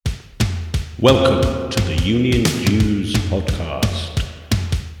Welcome to the Union Views podcast.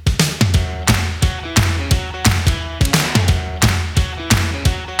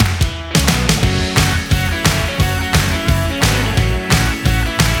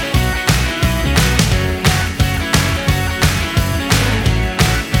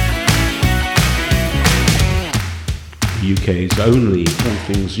 The UK's only all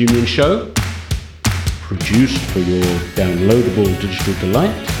things union show, produced for your downloadable digital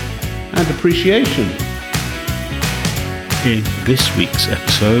delight and appreciation. In this week's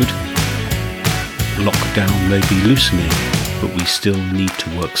episode, lockdown may be loosening, but we still need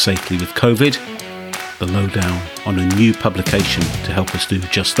to work safely with COVID. The lowdown on a new publication to help us do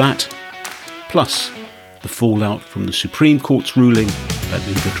just that. Plus, the fallout from the Supreme Court's ruling that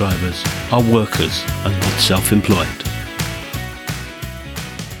Uber drivers are workers and not self-employed.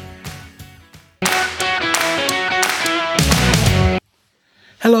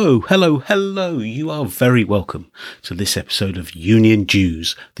 Hello. You are very welcome to this episode of Union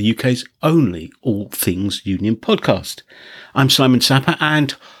Jews, the UK's only all things union podcast. I'm Simon Sapper,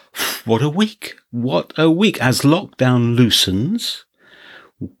 and what a week. As lockdown loosens,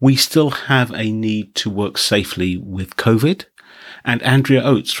 we still have a need to work safely with COVID. And Andrea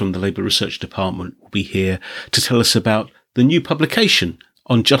Oates from the Labour Research Department will be here to tell us about the new publication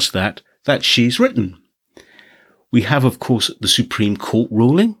on just that she's written. We have, of course, the Supreme Court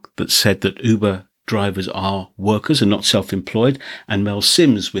ruling that said that Uber drivers are workers and not self-employed, and Mel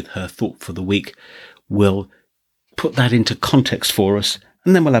Sims, with her thought for the week, will put that into context for us,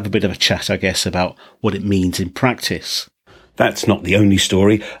 and then we'll have a bit of a chat, I guess, about what it means in practice. That's not the only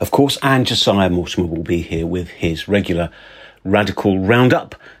story, of course, and Josiah Mortimer will be here with his regular Radical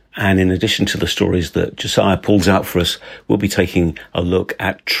Roundup. And in addition to the stories that Josiah pulls out for us, we'll be taking a look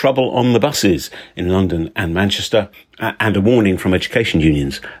at trouble on the buses in London and Manchester, and a warning from education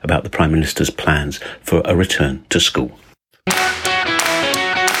unions about the Prime Minister's plans for a return to school.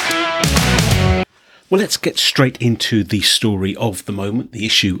 Well, let's get straight into the story of the moment, the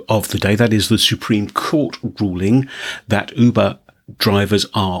issue of the day. That is the Supreme Court ruling that Uber drivers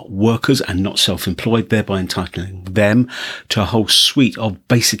are workers and not self-employed, thereby entitling them to a whole suite of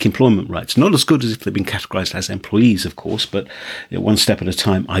basic employment rights. Not as good as if they've been categorised as employees, of course, but one step at a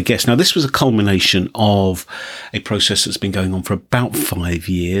time, I guess. Now, this was a culmination of a process that's been going on for about 5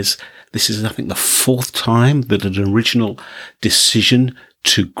 years. This is, I think, the fourth time that an original decision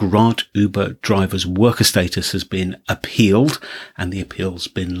to grant Uber drivers worker status has been appealed, and the appeal's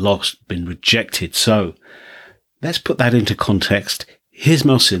been lost, been rejected. So let's put that into context. Here's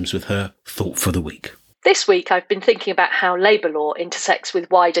Mel Sims with her thought for the week. This week, I've been thinking about how labour law intersects with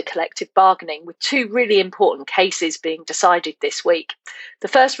wider collective bargaining, with two really important cases being decided this week. The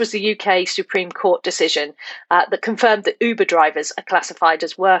first was the UK Supreme Court decision that confirmed that Uber drivers are classified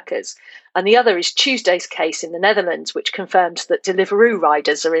as workers. And the other is Tuesday's case in the Netherlands, which confirmed that Deliveroo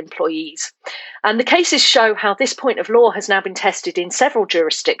riders are employees. And the cases show how this point of law has now been tested in several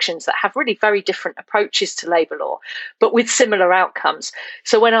jurisdictions that have really very different approaches to labour law, but with similar outcomes.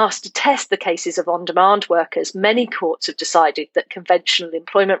 So when asked to test the cases of on-demand workers, many courts have decided that conventional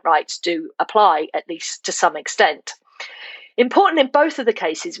employment rights do apply, at least to some extent. Important in both of the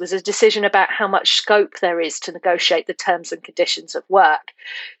cases was a decision about how much scope there is to negotiate the terms and conditions of work.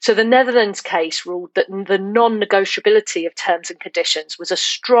 So the Netherlands case ruled that the non-negotiability of terms and conditions was a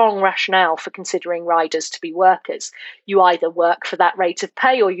strong rationale for considering riders to be workers. You either work for that rate of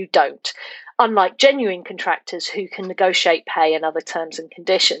pay or you don't, unlike genuine contractors who can negotiate pay and other terms and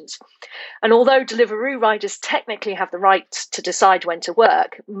conditions. And although Deliveroo riders technically have the right to decide when to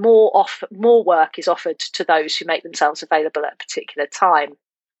work, more work is offered to those who make themselves available at a particular time.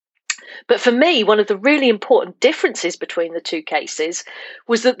 But for me, one of the really important differences between the two cases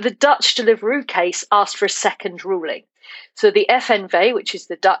was that the Dutch Deliveroo case asked for a second ruling. So the FNV, which is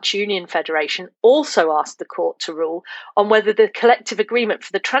the Dutch Union Federation, also asked the court to rule on whether the collective agreement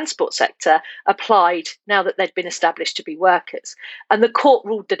for the transport sector applied now that they'd been established to be workers. And the court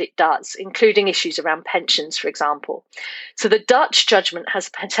ruled that it does, including issues around pensions, for example. So the Dutch judgment has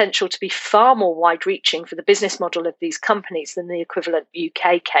potential to be far more wide-reaching for the business model of these companies than the equivalent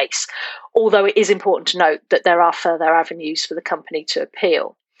UK case, although it is important to note that there are further avenues for the company to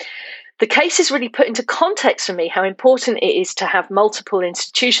appeal. The case has really put into context for me how important it is to have multiple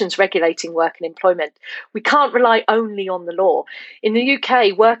institutions regulating work and employment. We can't rely only on the law. In the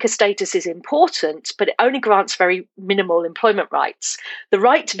UK, worker status is important, but it only grants very minimal employment rights. The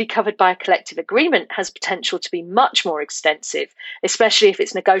right to be covered by a collective agreement has potential to be much more extensive, especially if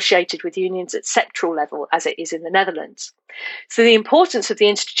it's negotiated with unions at sectoral level, as it is in the Netherlands. So the importance of the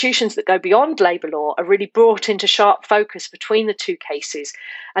institutions that go beyond labour law are really brought into sharp focus between the two cases,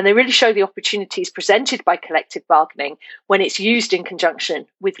 and they really show also the opportunities presented by collective bargaining when it's used in conjunction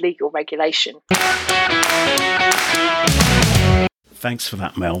with legal regulation. Thanks for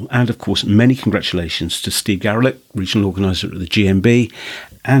that, Mel. And of course, many congratulations to Steve Garrelick, regional organiser at the GMB,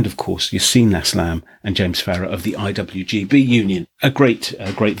 and of course, Yassine Naslam and James Farrer of the IWGB union. A great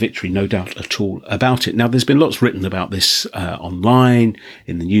victory, no doubt at all about it. Now, there's been lots written about this online,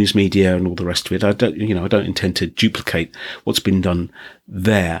 in the news media and all the rest of it. I don't intend to duplicate what's been done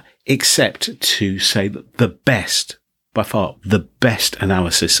there, except to say that by far the best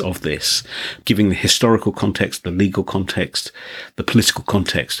analysis of this, giving the historical context, the legal context, the political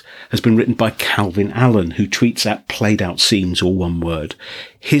context, has been written by Calvin Allen, who tweets at Played Out Scenes, all one word.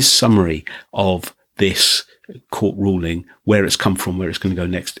 His summary of this court ruling, where it's come from, where it's going to go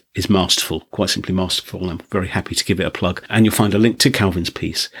next, is masterful, quite simply masterful. I'm very happy to give it a plug. And you'll find a link to Calvin's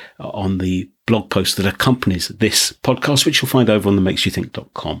piece on the blog post that accompanies this podcast, which you'll find over on the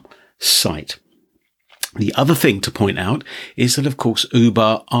makesyouthink.com site. The other thing to point out is that, of course,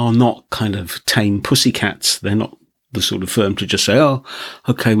 Uber are not kind of tame pussycats. They're not the sort of firm to just say, oh,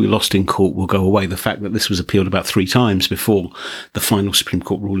 okay, we lost in court, we'll go away. The fact that this was appealed about 3 times before the final Supreme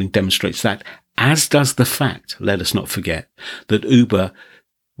Court ruling demonstrates that, as does the fact, let us not forget, that Uber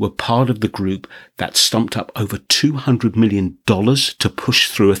were part of the group that stumped up over $200 million to push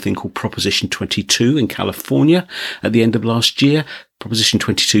through a thing called Proposition 22 in California at the end of last year. Proposition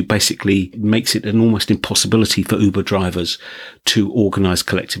 22 basically makes it an almost impossibility for Uber drivers to organise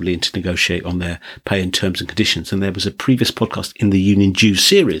collectively and to negotiate on their pay and terms and conditions. And there was a previous podcast in the Union Dues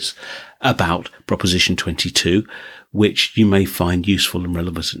series about Proposition 22, which you may find useful and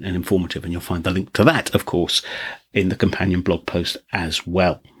relevant and informative. And you'll find the link to that, of course, in the companion blog post as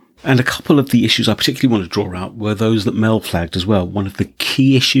well. And a couple of the issues I particularly want to draw out were those that Mel flagged as well. One of the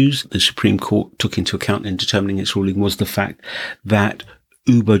key issues the Supreme Court took into account in determining its ruling was the fact that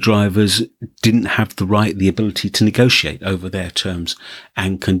Uber drivers didn't have the ability to negotiate over their terms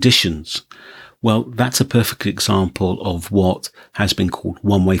and conditions. Well, that's a perfect example of what has been called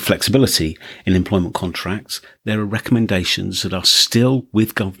one-way flexibility in employment contracts. There are recommendations that are still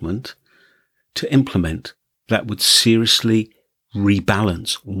with government to implement that would seriously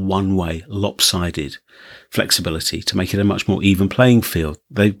rebalance one-way lopsided flexibility to make it a much more even playing field.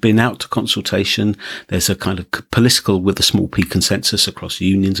 They've been out to consultation. There's a kind of political with a small p consensus across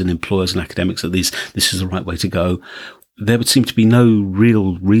unions and employers and academics that this is the right way to go. There would seem to be no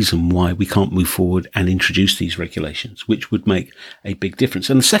real reason why we can't move forward and introduce these regulations, which would make a big difference.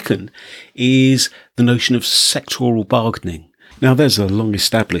 And the second is the notion of sectoral bargaining. Now, there's a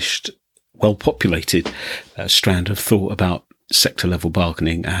long-established, well-populated strand of thought about sector level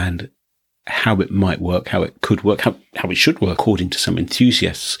bargaining and how it might work, how it could work, how it should work, according to some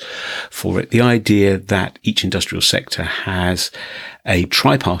enthusiasts for it. The idea that each industrial sector has a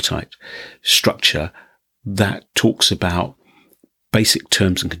tripartite structure that talks about basic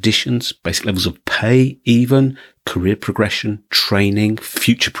terms and conditions, basic levels of pay, even career progression, training,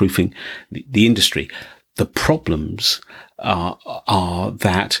 future-proofing the industry. The problems are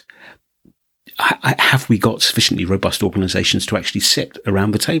that have we got sufficiently robust organisations to actually sit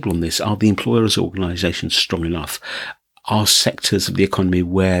around the table on this? Are the employers' organisations strong enough? Are sectors of the economy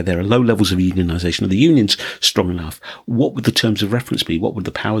where there are low levels of unionisation, are the unions strong enough? What would the terms of reference be? What would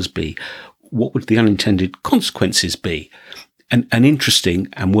the powers be? What would the unintended consequences be? An interesting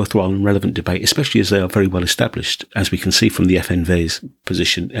and worthwhile and relevant debate, especially as they are very well established, as we can see from the FNV's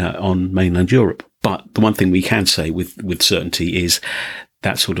position on mainland Europe. But the one thing we can say with certainty is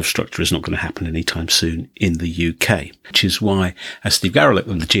that sort of structure is not going to happen anytime soon in the UK, which is why, as Steve Garrelick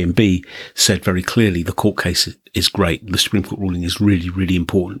of the GMB said very clearly, the court case is great. The Supreme Court ruling is really, really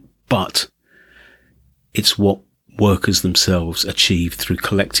important, but it's what workers themselves achieve through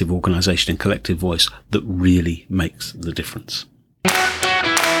collective organisation and collective voice that really makes the difference.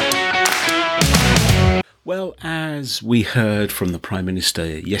 Well, as we heard from the Prime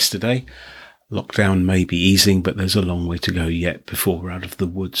Minister yesterday, lockdown may be easing, but there's a long way to go yet before we're out of the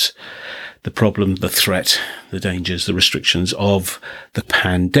woods. The problem, the threat, the dangers, the restrictions of the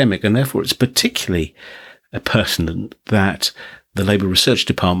pandemic. And therefore, it's particularly pertinent that the Labour Research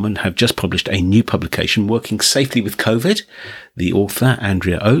Department have just published a new publication, Working Safely with COVID. The author,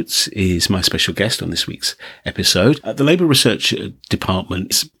 Andrea Oates, is my special guest on this week's episode. The Labour Research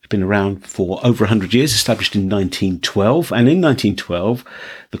Department is been around for over 100 years, established in 1912. And in 1912,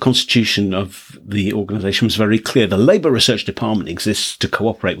 the constitution of the organisation was very clear. The Labour Research Department exists to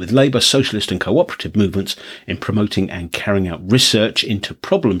cooperate with labour, socialist and cooperative movements in promoting and carrying out research into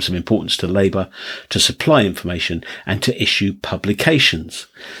problems of importance to labour, to supply information and to issue publications.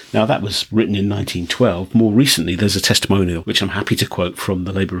 Now, that was written in 1912. More recently, there's a testimonial, which I'm happy to quote from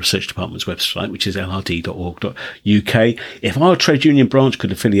the Labour Research Department's website, which is lrd.org.uk. If our trade union branch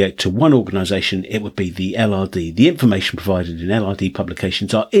could affiliate to one organisation, it would be the LRD. The information provided in LRD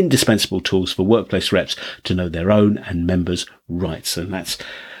publications are indispensable tools for workplace reps to know their own and members' rights. And that's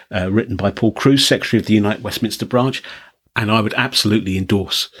written by Paul Cruse, Secretary of the Unite Westminster branch. And I would absolutely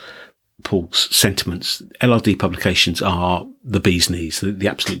endorse Paul's sentiments. LRD publications are the bee's knees, the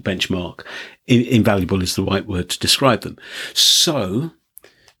absolute benchmark. Invaluable is the right word to describe them. So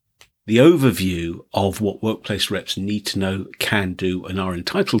the overview of what workplace reps need to know, can do and are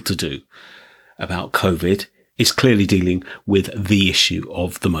entitled to do about COVID is clearly dealing with the issue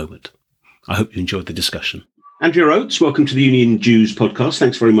of the moment. I hope you enjoyed the discussion. Andrea Oates, welcome to the Union Jews podcast.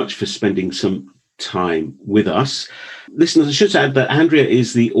 Thanks very much for spending some time with us. Listeners, I should add that Andrea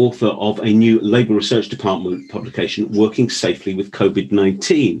is the author of a new Labour Research Department publication, Working Safely with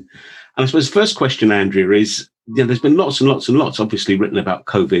COVID-19. And I suppose the first question, Andrea, is, there's been lots and lots and lots obviously written about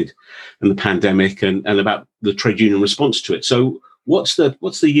COVID and the pandemic and about the trade union response to it. So what's the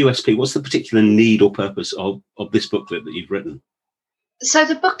USP? What's the particular need or purpose of this booklet that you've written? So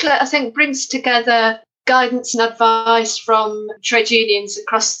the booklet, I think, brings together guidance and advice from trade unions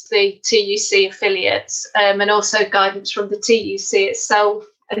across the TUC affiliates, and also guidance from the TUC itself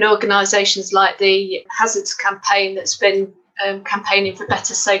and organisations like the Hazards Campaign that's been campaigning for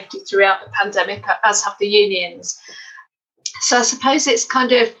better safety throughout the pandemic, as have the unions. So I suppose it's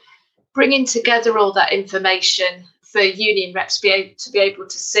kind of bringing together all that information for union reps to be able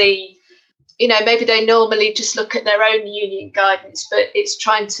to see, maybe they normally just look at their own union guidance, but it's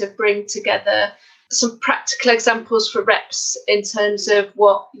trying to bring together some practical examples for reps in terms of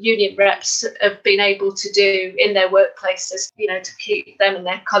what union reps have been able to do in their workplaces, to keep them and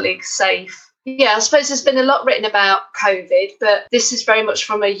their colleagues safe. Yeah, I suppose there's been a lot written about COVID, but this is very much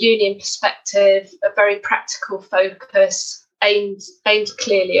from a union perspective, a very practical focus aimed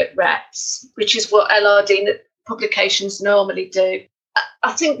clearly at reps, which is what LRD publications normally do.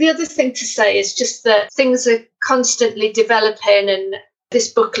 I think the other thing to say is just that things are constantly developing, and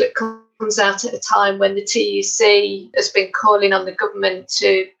this booklet comes out at a time when the TUC has been calling on the government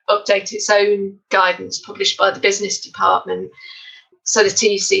to update its own guidance published by the business department. So the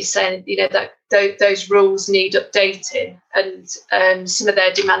TUC saying, that those rules need updating, and some of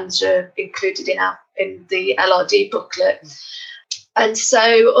their demands are included in the LRD booklet. And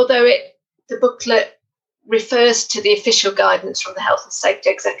so, although the booklet refers to the official guidance from the Health and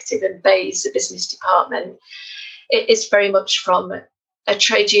Safety Executive and BEIS, the business department, it is very much from a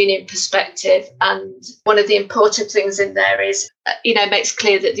trade union perspective. And one of the important things in there is, makes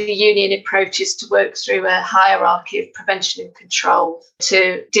clear that the union approach is to work through a hierarchy of prevention and control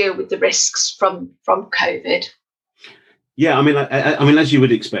to deal with the risks from COVID. Yeah, I mean, as you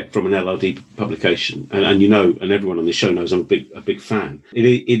would expect from an LRD publication, and everyone on the show knows I'm a big fan.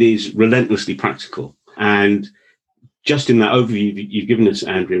 It is relentlessly practical, and just in that overview you've given us,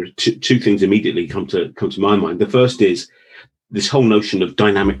 Andrea, two things immediately come to my mind. The first is this whole notion of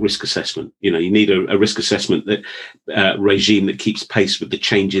dynamic risk assessment. You need a risk assessment that regime that keeps pace with the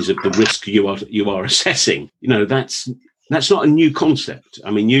changes of the risk you are assessing. That's not a new concept.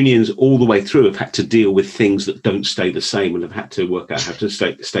 I mean, unions all the way through have had to deal with things that don't stay the same and have had to work out how to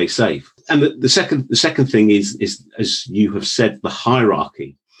stay safe. And the second thing is, as you have said, the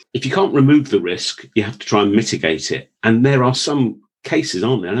hierarchy. If you can't remove the risk, you have to try and mitigate it. And there are some cases,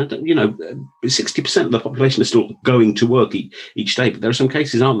 aren't there? And 60% of the population are still going to work each day, but there are some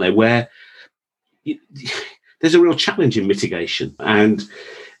cases, aren't there, where there's a real challenge in mitigation. And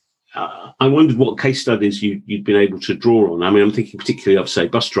I wondered what case studies you'd been able to draw on. I mean, I'm thinking particularly of, say,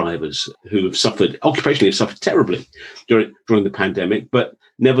 bus drivers who have suffered terribly during the pandemic, but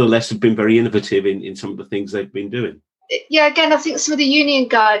nevertheless have been very innovative in some of the things they've been doing. Yeah, again, I think some of the union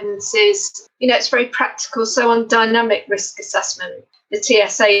guidance is, it's very practical. So on dynamic risk assessment, the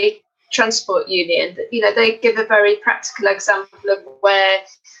TSA Transport Union, they give a very practical example of where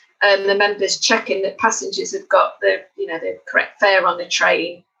the members checking that passengers have got the correct fare on the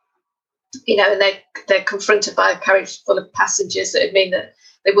train, and they're confronted by a carriage full of passengers that would mean that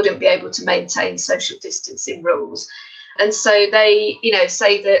they wouldn't be able to maintain social distancing rules. And so they,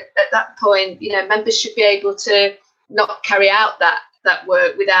 say that at that point, members should be able to not carry out that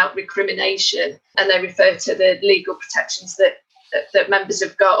work without recrimination. And they refer to the legal protections that that members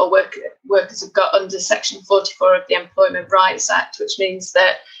have got, or workers have got under Section 44 of the Employment Rights Act, which means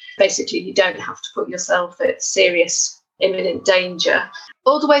that basically you don't have to put yourself at serious imminent danger.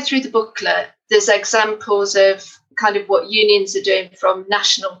 All the way through the booklet, there's examples of kind of what unions are doing from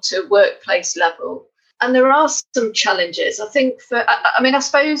national to workplace level. And there are some challenges. I think I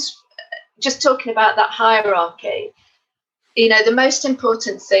suppose just talking about that hierarchy, the most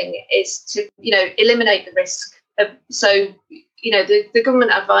important thing is to, eliminate the risk. The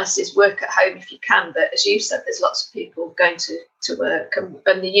government advice is work at home if you can. But as you said, there's lots of people going to work,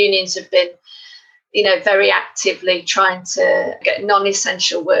 and the unions have been, very actively trying to get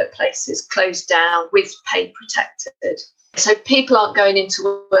non-essential workplaces closed down with pay protected. So people aren't going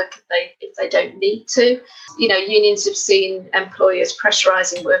into work if they don't need to. Unions have seen employers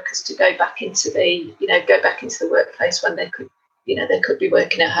pressurising workers to go back into the workplace when they could be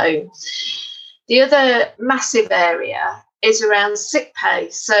working at home. The other massive area is around sick pay.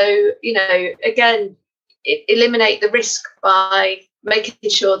 So, again, eliminate the risk by making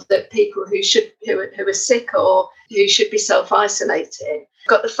sure that people who are sick or who should be self-isolating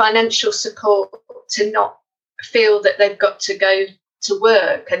got the financial support to not feel that they've got to go to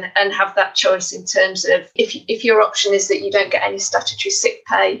work and have that choice in terms of if your option is that you don't get any statutory sick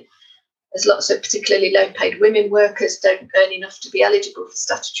pay. There's lots of particularly low-paid women workers don't earn enough to be eligible for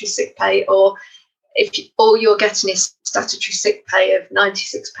statutory sick pay, or if all you're getting is statutory sick pay of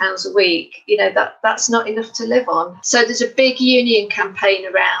 £96 a week, that's not enough to live on. So there's a big union campaign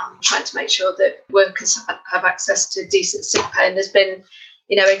around trying to make sure that workers have access to decent sick pay. And there's been,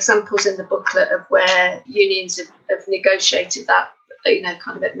 examples in the booklet of where unions have negotiated that,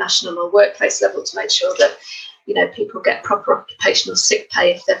 kind of at national or workplace level to make sure that, people get proper occupational sick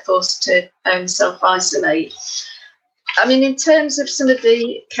pay if they're forced to self-isolate. I mean, in terms of some of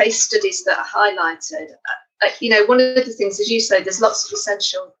the case studies that are highlighted, one of the things, as you say, there's lots of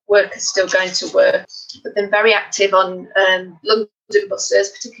essential workers still going to work, but been very active on London buses,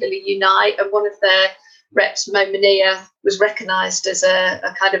 particularly Unite, and one of their reps, Mo Munir, was recognised as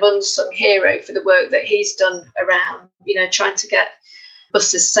a kind of unsung hero for the work that he's done around, trying to get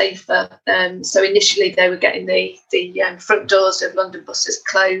buses safer. So initially they were getting the front doors of London buses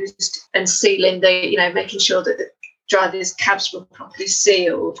closed and sealing making sure that the drivers' cabs were properly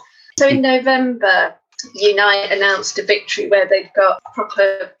sealed. So in November, Unite announced a victory where they've got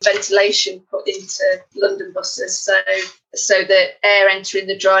proper ventilation put into London buses, so that air entering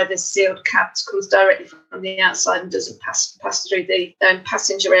the driver's sealed cabs comes directly from the outside and doesn't pass through the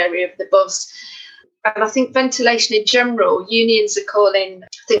passenger area of the bus. And I think ventilation in general, unions are calling, I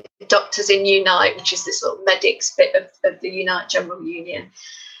think, doctors in Unite, which is the sort of medics bit of the Unite General Union.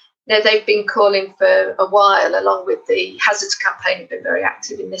 They've been calling for a while, along with the Hazards campaign, have been very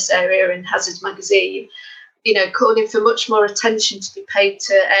active in this area, and Hazards magazine, calling for much more attention to be paid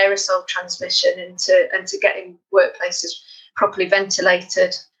to aerosol transmission and to getting workplaces properly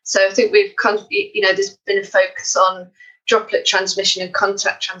ventilated. So I think we've there's been a focus on droplet transmission and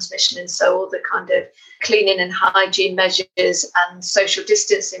contact transmission, and so all the kind of cleaning and hygiene measures and social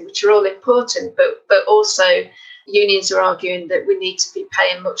distancing, which are all important, but also unions are arguing that we need to be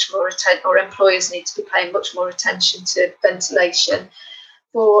paying much more attention, or employers need to be paying much more attention to ventilation.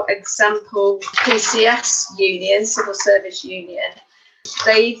 For example, PCS union, Civil Service Union,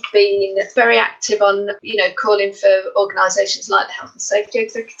 they've been very active on, calling for organisations like the Health and Safety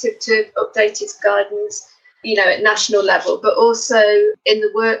Executive to update its guidance, at national level, but also in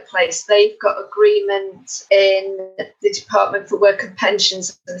the workplace. They've got agreement in the Department for Work and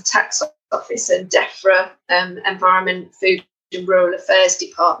Pensions and the Tax Office and DEFRA, Environment, Food and Rural Affairs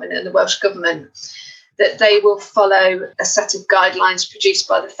Department, and the Welsh Government, that they will follow a set of guidelines produced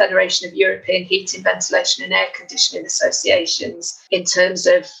by the Federation of European Heating, Ventilation and Air Conditioning Associations in terms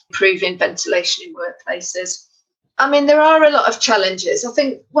of improving ventilation in workplaces. I mean, there are a lot of challenges. I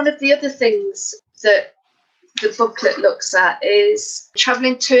think one of the other things that the booklet looks at is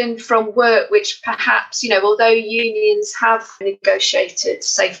travelling to and from work, which perhaps, although unions have negotiated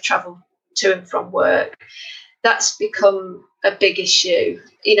safe travel to and from work, that's become a big issue.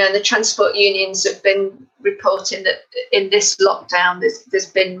 And the transport unions have been reporting that in this lockdown, there's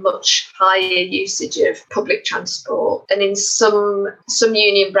been much higher usage of public transport. And in some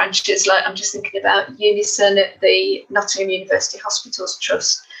union branches, like I'm just thinking about Unison at the Nottingham University Hospitals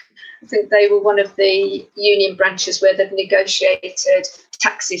Trust, I think they were one of the union branches where they've negotiated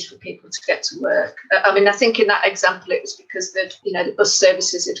taxis for people to get to work. I mean, I think in that example, it was because the bus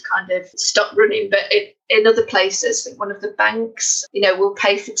services had kind of stopped running. But in other places, one of the banks, will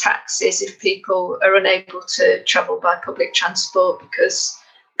pay for taxis if people are unable to travel by public transport because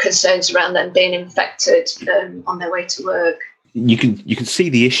concerns around them being infected on their way to work. you can see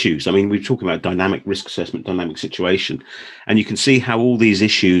the issues. I mean, we're talking about dynamic risk assessment, dynamic situation, and you can see how all these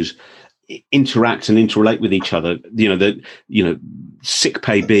issues interact and interrelate with each other. Sick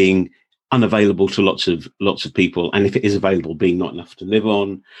pay being unavailable to lots of people, and if it is available, being not enough to live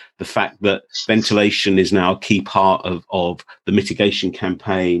on. The fact that ventilation is now a key part of the mitigation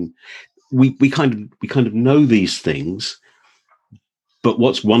campaign. We kind of know these things. But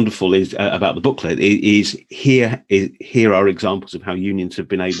what's wonderful is about the booklet is here are examples of how unions have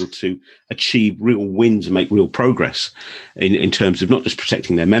been able to achieve real wins and make real progress in terms of not just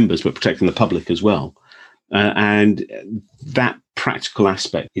protecting their members, but protecting the public as well. And that practical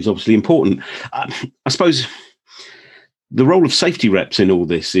aspect is obviously important. I suppose the role of safety reps in all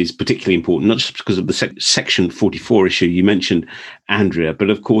this is particularly important, not just because of the Section 44 issue you mentioned, Andrea, but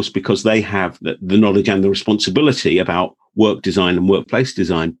of course because they have the knowledge and the responsibility about work design and workplace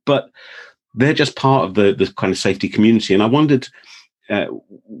design, but they're just part of the kind of safety community. And I wondered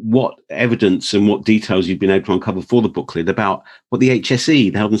what evidence and what details you've been able to uncover for the booklet about what the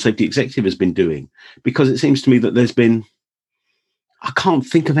HSE, the Health and Safety Executive, has been doing, because it seems to me that I can't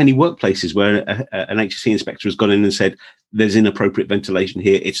think of any workplaces where an HSE inspector has gone in and said, there's inappropriate ventilation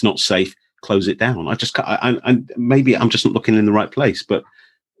here, it's not safe, close it down. I just can't, maybe I'm just not looking in the right place, but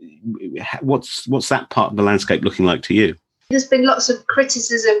what's that part of the landscape looking like to you? There's been lots of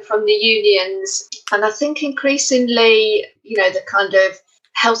criticism from the unions, and I think increasingly, the kind of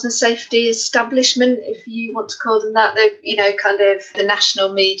health and safety establishment, if you want to call them that, the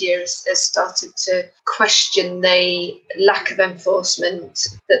national media has started to question the lack of enforcement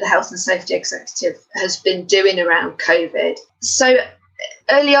that the Health and Safety Executive has been doing around COVID. So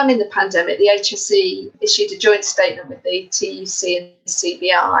early on in the pandemic, the HSE issued a joint statement with the TUC and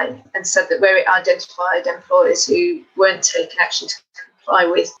CBI and said that where it identified employers who weren't taking action to comply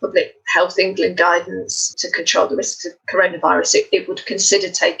with Public Health England guidance to control the risks of coronavirus, it would consider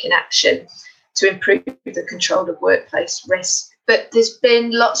taking action to improve the control of workplace risk. But there's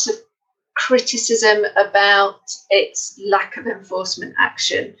been lots of criticism about its lack of enforcement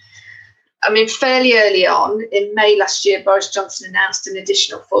action. I mean, fairly early on, in May last year, Boris Johnson announced an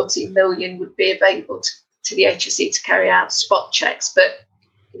additional 14 million would be available to the HSE to carry out spot checks. But,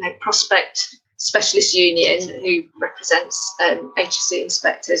 Prospect Specialist Union, who represents HSE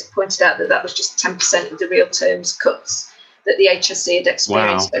inspectors, pointed out that was just 10% of the real terms cuts that the HSE had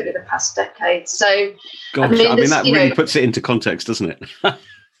experienced over the past decade. So, gosh, that really puts it into context, doesn't it?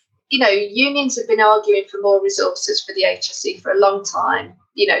 Unions have been arguing for more resources for the HSE for a long time.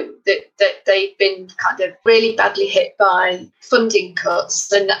 That they've been kind of really badly hit by funding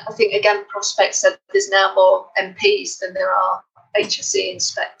cuts. And I think, again, Prospect said there's now more MPs than there are HSE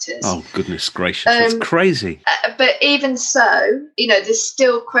inspectors. Oh, goodness gracious, that's crazy. But even so, there's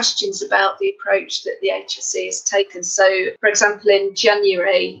still questions about the approach that the HSE has taken. So, for example, in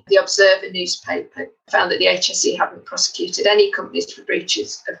January, the Observer newspaper found that the HSE hadn't prosecuted any companies for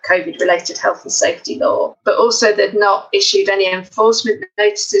breaches of COVID-related health and safety law, but also they'd not issued any enforcement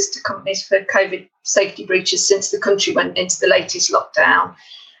notices to companies for COVID safety breaches since the country went into the latest lockdown.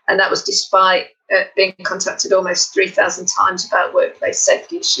 And that was despite being contacted almost 3,000 times about workplace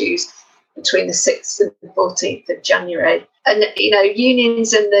safety issues between the 6th and the 14th of January. And,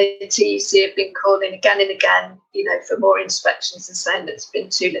 unions and the TUC have been calling again and again, for more inspections and saying that there's been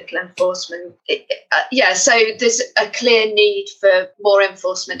too little enforcement. So there's a clear need for more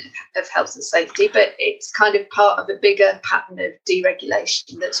enforcement of health and safety, but it's kind of part of a bigger pattern of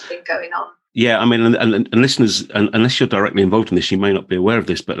deregulation that's been going on. Yeah, I mean, and listeners, unless you're directly involved in this, you may not be aware of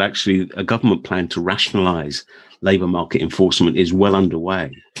this, but actually a government plan to rationalise labour market enforcement is well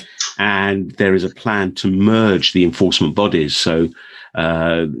underway. And there is a plan to merge the enforcement bodies. So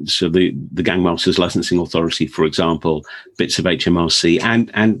the Gangmasters Licensing Authority, for example, bits of HMRC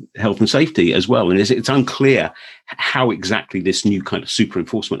and Health and Safety as well. And it's unclear how exactly this new kind of super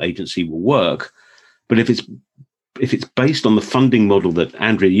enforcement agency will work. But if it's based on the funding model that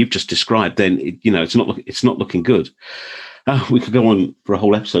Andrea you've just described, then it's not looking good. We could go on for a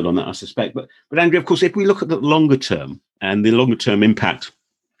whole episode on that, I suspect. But Andrea, of course, if we look at the longer term and the longer term impact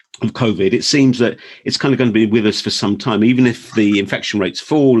of COVID, it seems that it's kind of going to be with us for some time. Even if the infection rates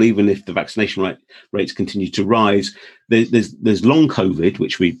fall, even if the vaccination rates continue to rise, there's long COVID,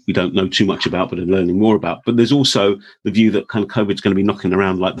 which we don't know too much about, but are learning more about. But there's also the view that kind of COVID is going to be knocking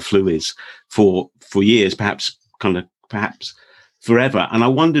around like the flu is for years, perhaps forever. And I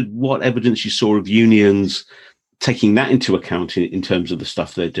wondered what evidence you saw of unions taking that into account in terms of the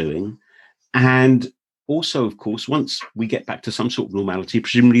stuff they're doing. And also, of course, once we get back to some sort of normality,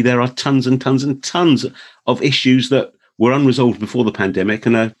 presumably there are tons and tons and tons of issues that were unresolved before the pandemic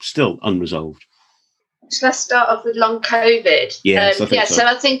and are still unresolved. Shall I start off with long COVID? Yes, I think so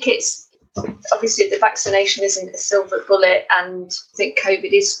I think it's obviously the vaccination isn't a silver bullet, and I think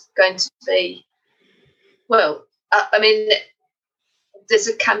COVID is going to be, well, I mean, there's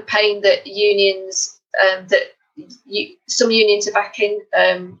a campaign that unions, some unions are backing,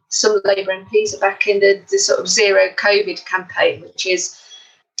 some Labour MPs are backing the sort of zero COVID campaign, which is,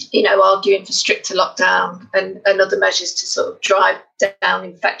 arguing for stricter lockdown and other measures to sort of drive down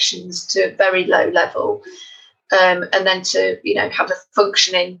infections to a very low level, and then to, have a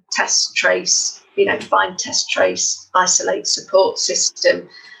functioning test, trace, find, test, trace, isolate, support system.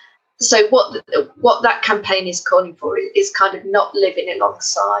 So what that campaign is calling for is kind of not living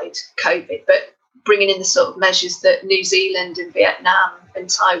alongside COVID, but bringing in the sort of measures that New Zealand and Vietnam and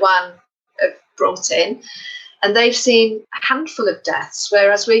Taiwan have brought in. And they've seen a handful of deaths,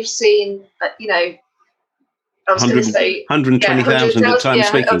 whereas we've seen, I was going to say 120,000 at time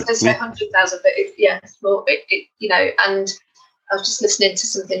speaking. I was going to say 100,000, but it's more. And I was just listening to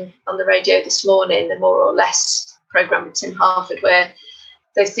something on the radio this morning, the More or Less programme with Tim Harford, where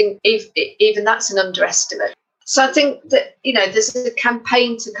they think even that's an underestimate. So I think that, there's a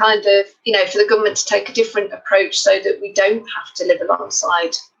campaign to kind of, for the government to take a different approach so that we don't have to live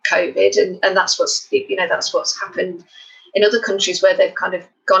alongside COVID. And that's what's happened in other countries where they've kind of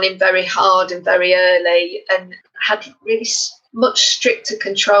gone in very hard and very early and had really much stricter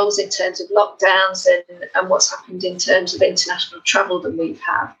controls in terms of lockdowns and what's happened in terms of international travel than we've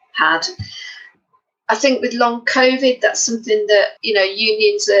had. I think with long COVID, that's something that,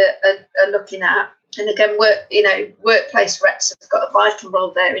 unions are looking at. And again, workplace reps have got a vital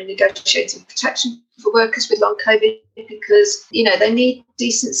role there in negotiating protection for workers with long COVID because, they need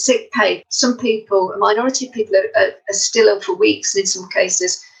decent sick pay. Some people, a minority of people are still ill for weeks, and in some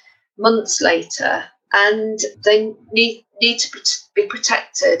cases, months later, and they need to be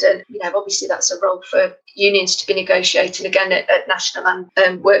protected. And, obviously that's a role for unions to be negotiating, again, at national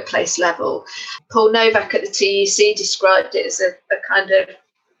and workplace level. Paul Novak at the TUC described it as a kind of,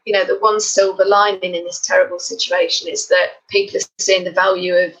 the one silver lining in this terrible situation is that people are seeing the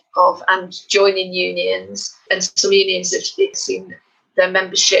value of and joining unions, and some unions have seen their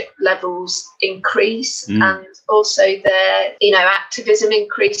membership levels increase and also their, activism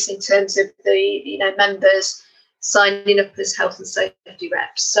increase in terms of the, members signing up as health and safety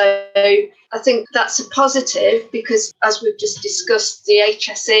reps. So I think that's a positive because, as we've just discussed, the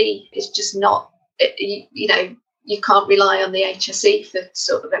HSE is just not, you can't rely on the HSE for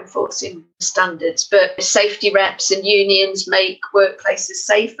sort of enforcing standards, but safety reps and unions make workplaces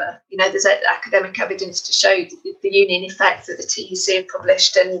safer. There's academic evidence to show the union effect that the TUC have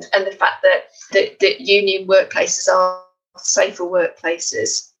published and the fact that union workplaces are safer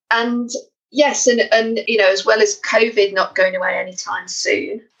workplaces. And yes, and as well as COVID not going away anytime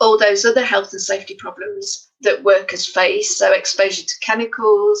soon, all those other health and safety problems that workers face, so exposure to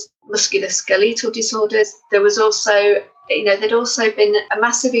chemicals, musculoskeletal disorders. There was also, there'd also been a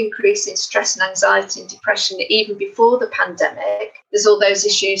massive increase in stress and anxiety and depression even before the pandemic. There's all those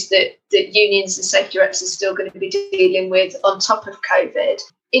issues that unions and safety reps are still going to be dealing with on top of COVID.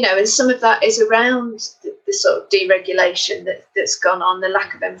 And some of that is around the sort of deregulation that's gone on, the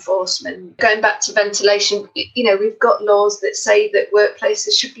lack of enforcement. Going back to ventilation, we've got laws that say that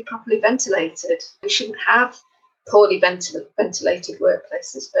workplaces should be properly ventilated. We shouldn't have poorly ventilated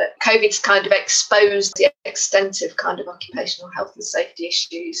workplaces. But COVID's kind of exposed the extent of kind of occupational health and safety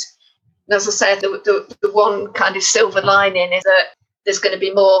issues. And as I said, the one kind of silver lining is that there's going to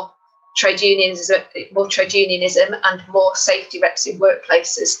be more trade unionism and more safety reps in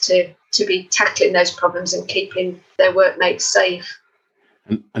workplaces to be tackling those problems and keeping their workmates safe.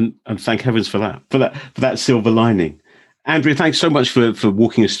 And thank heavens for that silver lining. Andrea, thanks so much for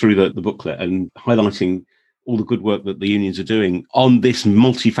walking us through the booklet and highlighting all the good work that the unions are doing on this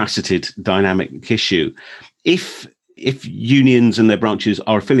multifaceted dynamic issue. If unions and their branches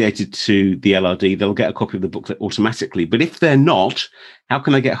are affiliated to the LRD, they'll get a copy of the booklet automatically. But if they're not, how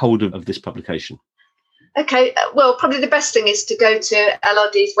can they get hold of this publication? Okay, well, probably the best thing is to go to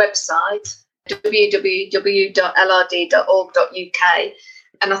LRD's website, www.lrd.org.uk.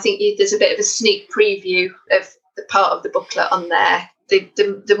 And I think there's a bit of a sneak preview of the part of the booklet on there.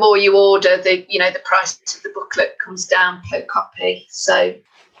 The more you order, the price of the booklet comes down per copy. So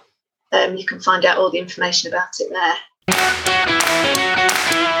you can find out all the information about it there.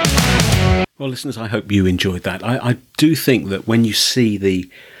 Well, listeners, I hope you enjoyed that. I do think that when you see the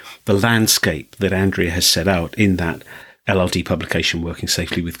landscape that Andrea has set out in that LRD publication, Working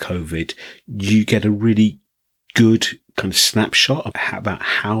Safely with COVID, you get a really good kind of snapshot about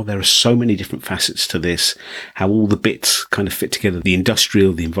how there are so many different facets to this, how all the bits kind of fit together, the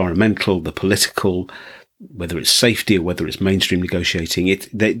industrial, the environmental, the political, whether it's safety or whether it's mainstream negotiating,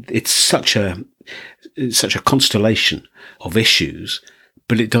 it's such a constellation of issues,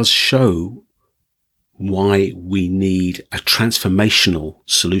 but it does show why we need a transformational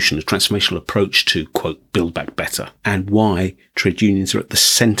solution, a transformational approach to, quote, build back better, and why trade unions are at the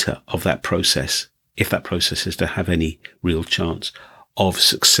centre of that process, if that process is to have any real chance of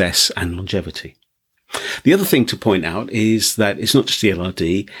success and longevity. The other thing to point out is that it's not just the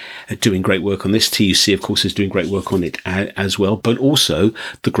LRD doing great work on this. TUC, of course, is doing great work on it as well, but also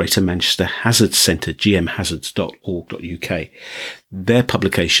the Greater Manchester Hazards Centre, gmhazards.org.uk. Their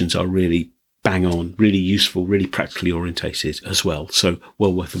publications are really bang on, really useful, really practically orientated as well. So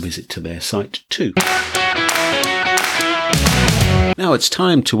well worth a visit to their site too. Now it's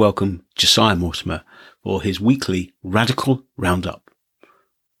time to welcome Josiah Mortimer for his weekly Radical Roundup.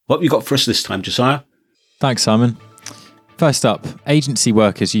 What have you got for us this time, Josiah? Thanks, Simon. First up, agency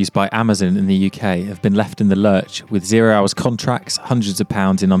workers used by Amazon in the UK have been left in the lurch with 0 hours contracts, hundreds of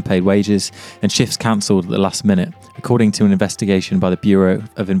pounds in unpaid wages, and shifts cancelled at the last minute, according to an investigation by the Bureau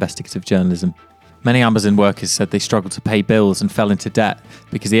of Investigative Journalism. Many Amazon workers said they struggled to pay bills and fell into debt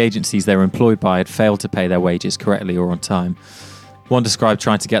because the agencies they were employed by had failed to pay their wages correctly or on time. One described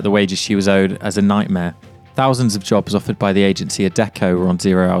trying to get the wages she was owed as a nightmare. Thousands of jobs offered by the agency Adecco were on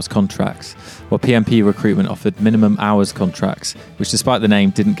 0 hours contracts, while PMP Recruitment offered minimum hours contracts, which despite the name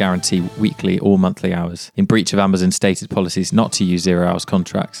didn't guarantee weekly or monthly hours, in breach of Amazon's stated policies not to use 0 hours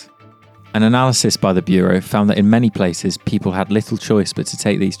contracts. An analysis by the Bureau found that in many places people had little choice but to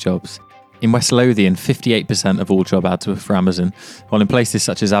take these jobs. In West Lothian, 58% of all job ads were for Amazon, while in places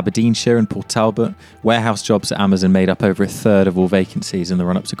such as Aberdeenshire and Port Talbot, warehouse jobs at Amazon made up over a third of all vacancies in the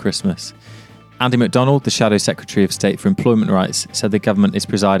run-up to Christmas. Andy McDonald, the Shadow Secretary of State for Employment Rights, said the government is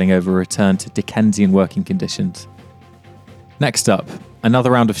presiding over a return to Dickensian working conditions. Next up, another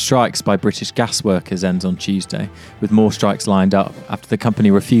round of strikes by British gas workers ends on Tuesday, with more strikes lined up after the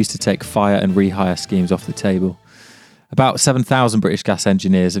company refused to take fire and rehire schemes off the table. About 7,000 British gas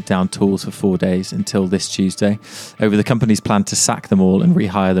engineers have downed tools for 4 days until this Tuesday, over the company's plan to sack them all and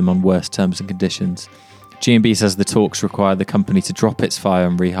rehire them on worse terms and conditions. G&B says the talks require the company to drop its fire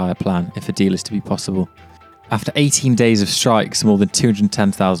and rehire plan if a deal is to be possible. After 18 days of strikes, more than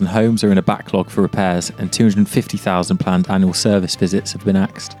 210,000 homes are in a backlog for repairs and 250,000 planned annual service visits have been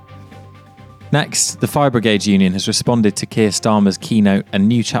axed. Next, the Fire Brigade Union has responded to Keir Starmer's keynote and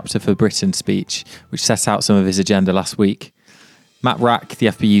New Chapter for Britain speech, which set out some of his agenda last week. Matt Rack, the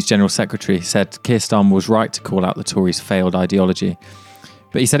FBU's General Secretary, said Keir Starmer was right to call out the Tories' failed ideology.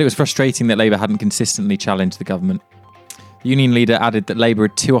 But he said it was frustrating that Labour hadn't consistently challenged the government. The union leader added that Labour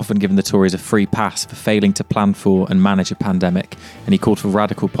had too often given the Tories a free pass for failing to plan for and manage a pandemic, and he called for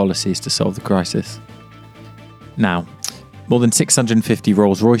radical policies to solve the crisis. Now, more than 650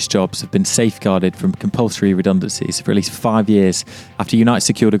 Rolls-Royce jobs have been safeguarded from compulsory redundancies for at least 5 years after Unite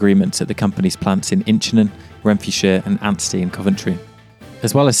secured agreements at the company's plants in Inchinnan, Renfrewshire and Anstey in Coventry.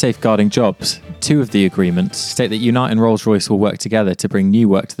 As well as safeguarding jobs, 2 of the agreements state that Unite and Rolls-Royce will work together to bring new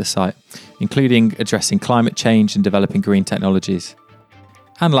work to the site, including addressing climate change and developing green technologies.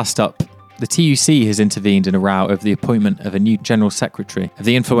 And last up, the TUC has intervened in a row over the appointment of a new General Secretary of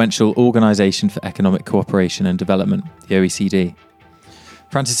the influential Organisation for Economic Cooperation and Development, the OECD.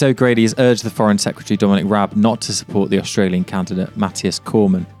 Francis O'Grady has urged the Foreign Secretary Dominic Raab not to support the Australian candidate Matthias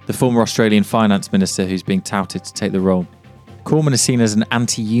Cormann, the former Australian Finance Minister who's being touted to take the role. Cormann is seen as an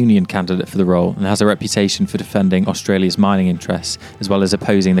anti-union candidate for the role and has a reputation for defending Australia's mining interests, as well as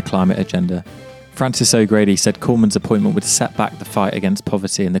opposing the climate agenda. Francis O'Grady said Cormann's appointment would set back the fight against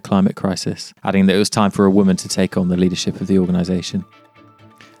poverty and the climate crisis, adding that it was time for a woman to take on the leadership of the organisation.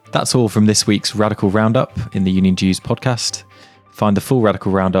 That's all from this week's Radical Roundup in the Union Jews podcast. Find the full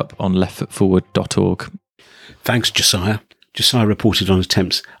Radical Roundup on leftfootforward.org. Thanks, Josiah. Josiah reported on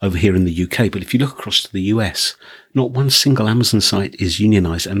attempts over here in the UK, but if you look across to the US, not one single Amazon site is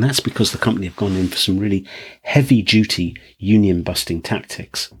unionised, and that's because the company have gone in for some really heavy-duty union-busting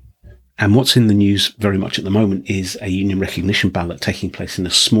tactics. And what's in the news very much at the moment is a union recognition ballot taking place in a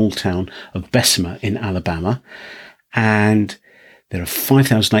small town of Bessemer in Alabama, and there are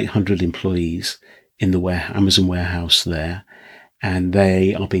 5,800 employees in the Amazon warehouse there, and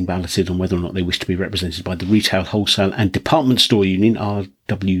they are being balloted on whether or not they wish to be represented by the Retail, Wholesale and Department Store Union,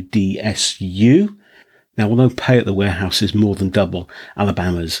 RWDSU. Now, although pay at the warehouse is more than double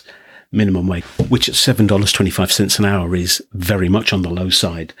Alabama's minimum wage, which at $7.25 an hour is very much on the low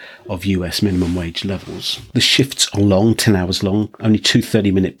side of US minimum wage levels. The shifts are long, 10 hours long, only 2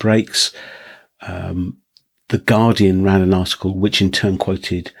 30-minute breaks. The Guardian ran an article which in turn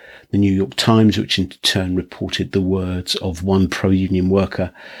quoted the New York Times, which in turn reported the words of one pro-union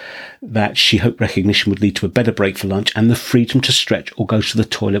worker that she hoped recognition would lead to a better break for lunch and the freedom to stretch or go to the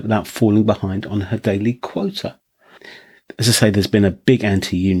toilet without falling behind on her daily quota. As I say, there's been a big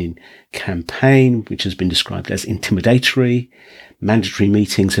anti-union campaign, which has been described as intimidatory. Mandatory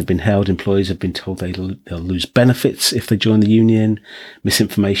meetings have been held. Employees have been told they'll lose benefits if they join the union.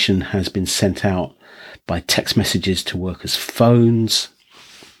 Misinformation has been sent out by text messages to workers' phones.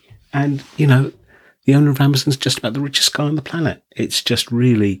 And, you know, the owner of Amazon's just about the richest guy on the planet. It's a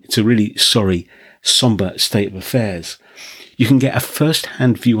really sorry, somber state of affairs. You can get a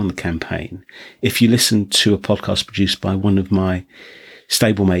first-hand view on the campaign if you listen to a podcast produced by one of my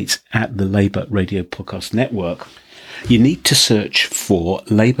stablemates at the Labour Radio Podcast Network. You need to search for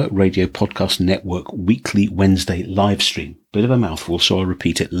Labour Radio Podcast Network Weekly Wednesday live stream. Bit of a mouthful, so I'll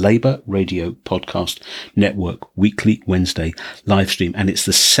repeat it. Labour Radio Podcast Network Weekly Wednesday live stream. And it's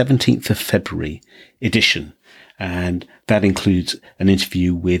the 17th of February edition. And that includes an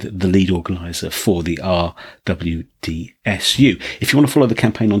interview with the lead organiser for the RWDSU. If you want to follow the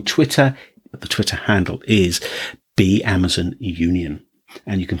campaign on Twitter, the Twitter handle is BeAmazonUnion.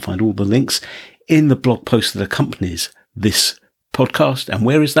 And you can find all the links in the blog post that accompanies this podcast. And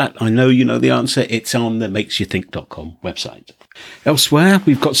where is that? I know you know the answer. It's on the makesyoutthink.com website. Elsewhere,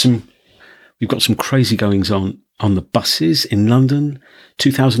 we've got some crazy goings on the buses in London.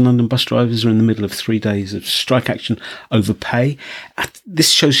 2,000 London bus drivers are in the middle of 3 days of strike action over pay.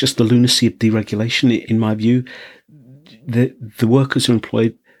 This shows just the lunacy of deregulation, in my view. The workers are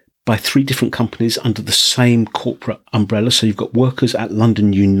employed by 3 different companies under the same corporate umbrella. So you've got workers at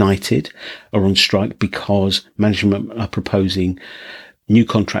London United are on strike because management are proposing new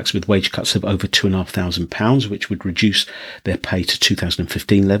contracts with wage cuts of over £2,500, which would reduce their pay to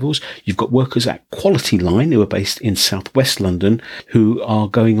 2015 levels. You've got workers at Quality Line, who are based in southwest London, who are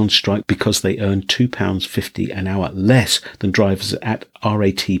going on strike because they earn £2.50 an hour less than drivers at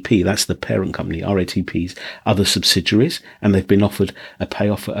RATP. That's the parent company, RATP's other subsidiaries, and they've been offered a pay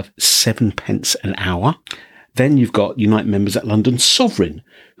offer of 7 pence an hour. Then you've got Unite members at London Sovereign,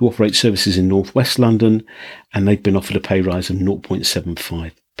 who operate services in northwest London, and they've been offered a pay rise of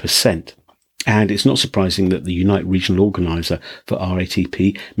 0.75%. And it's not surprising that the Unite regional organiser for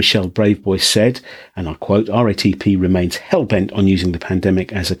RATP, Michelle Braveboy, said, and I quote, "RATP remains hell-bent on using the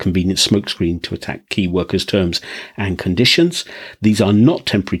pandemic as a convenient smokescreen to attack key workers' terms and conditions. These are not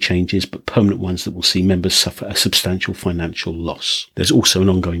temporary changes, but permanent ones that will see members suffer a substantial financial loss." There's also an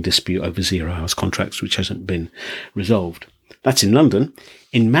ongoing dispute over 0 hours contracts, which hasn't been resolved. That's in London.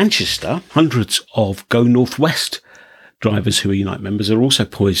 In Manchester, hundreds of Go Northwest drivers who are Unite members are also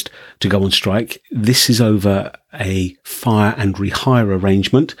poised to go on strike. This is over a fire and rehire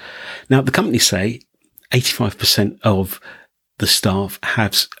arrangement. Now, the companies say 85% of the staff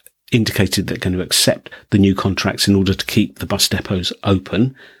have indicated they're going to accept the new contracts in order to keep the bus depots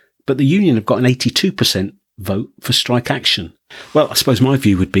open. But the union have got an 82% vote for strike action. Well, I suppose my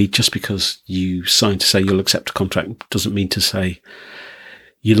view would be just because you sign to say you'll accept a contract doesn't mean to say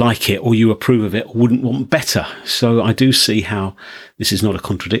you like it or you approve of it or wouldn't want better. So I do see how this is not a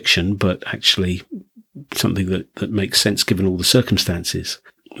contradiction, but actually something that makes sense given all the circumstances.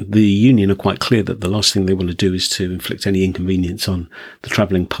 The union are quite clear that the last thing they want to do is to inflict any inconvenience on the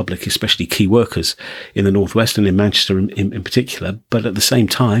travelling public, especially key workers in the Northwest and in Manchester in particular. But at the same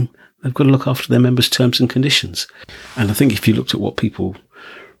time, they've got to look after their members' terms and conditions. And I think if you looked at what people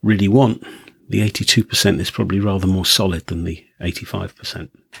really want, the 82% is probably rather more solid than the 85%.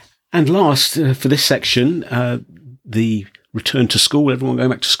 And last, for this section, the return to school, everyone going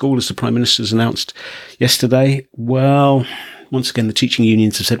back to school as the Prime Minister's announced yesterday. Well, once again, the teaching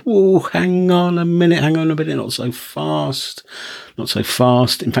unions have said, "Oh, hang on a minute, not so fast.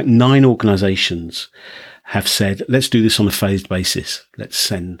 In fact, 9 organisations have said, let's do this on a phased basis. Let's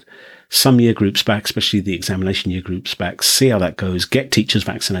send some year groups back, especially the examination year groups back, see how that goes, get teachers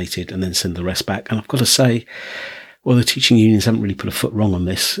vaccinated, and then send the rest back." And I've got to say, well, the teaching unions haven't really put a foot wrong on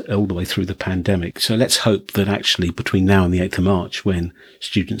this all the way through the pandemic. So let's hope that actually between now and the 8th of March, when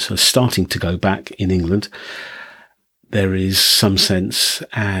students are starting to go back in England, there is some sense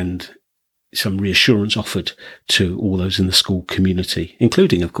and some reassurance offered to all those in the school community,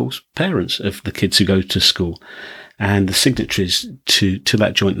 including, of course, parents of the kids who go to school. And the signatories to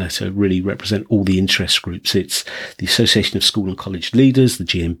that joint letter really represent all the interest groups. It's the Association of School and College Leaders, the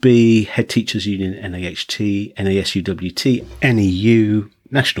GMB, Head Teachers Union, NAHT, NASUWT, NEU,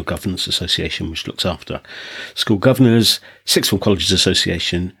 National Governance Association, which looks after school governors, Sixth Form Colleges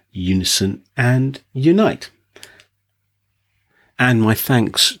Association, Unison, and Unite. And my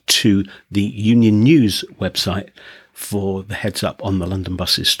thanks to the Union News website for the heads up on the London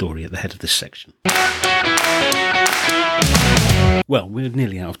buses story at the head of this section. Well, we're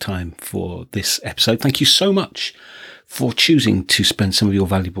nearly out of time for this episode. Thank you so much for choosing to spend some of your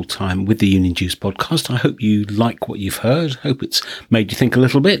valuable time with the Union Jews podcast. I hope you like what you've heard. Hope it's made you think a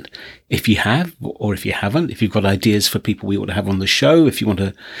little bit. If you have, or if you haven't, if you've got ideas for people we ought to have on the show, if you want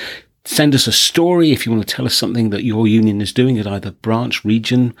to send us a story, if you want to tell us something that your union is doing at either branch,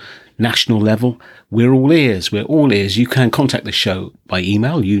 region, national level, we're all ears. We're all ears. You can contact the show by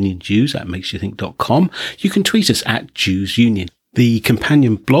email, unionjews@makesyouthink.com. You can tweet us at JewsUnion. The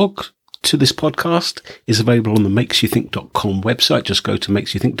companion blog to this podcast is available on the makesyouthink.com website. Just go to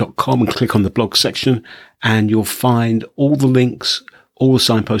makesyouthink.com and click on the blog section, and you'll find all the links, all the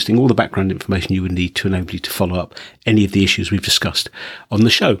signposting, all the background information you would need to enable you to follow up any of the issues we've discussed on the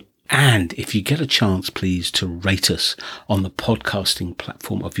show. And if you get a chance, please, to rate us on the podcasting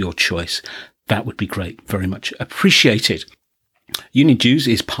platform of your choice, that would be great. Very much appreciated. Union Jews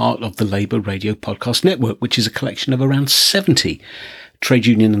is part of the Labour Radio Podcast Network, which is a collection of around 70 trade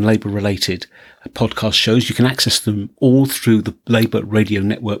union and labour related podcast shows. You can access them all through the Labour Radio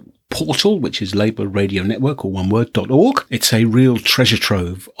Network portal, which is labourradionetwork, or one word.org. It's a real treasure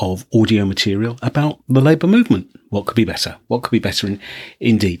trove of audio material about the labour movement. What could be better? What could be better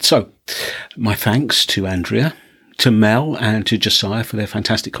indeed? So my thanks to Andrea, to Mel, and to Josiah for their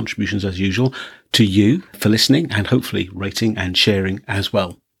fantastic contributions as usual, to you for listening and hopefully rating and sharing as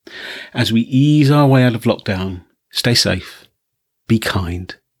well. As we ease our way out of lockdown, stay safe, be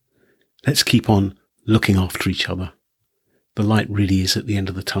kind. Let's keep on looking after each other. The light really is at the end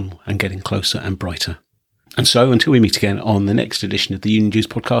of the tunnel and getting closer and brighter. And so until we meet again on the next edition of the Union Jews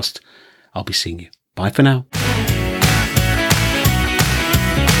podcast, I'll be seeing you. Bye for now.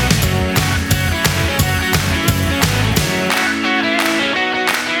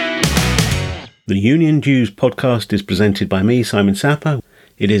 The Union Jews podcast is presented by me, Simon Sapper.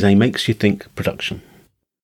 It is a Makes You Think production.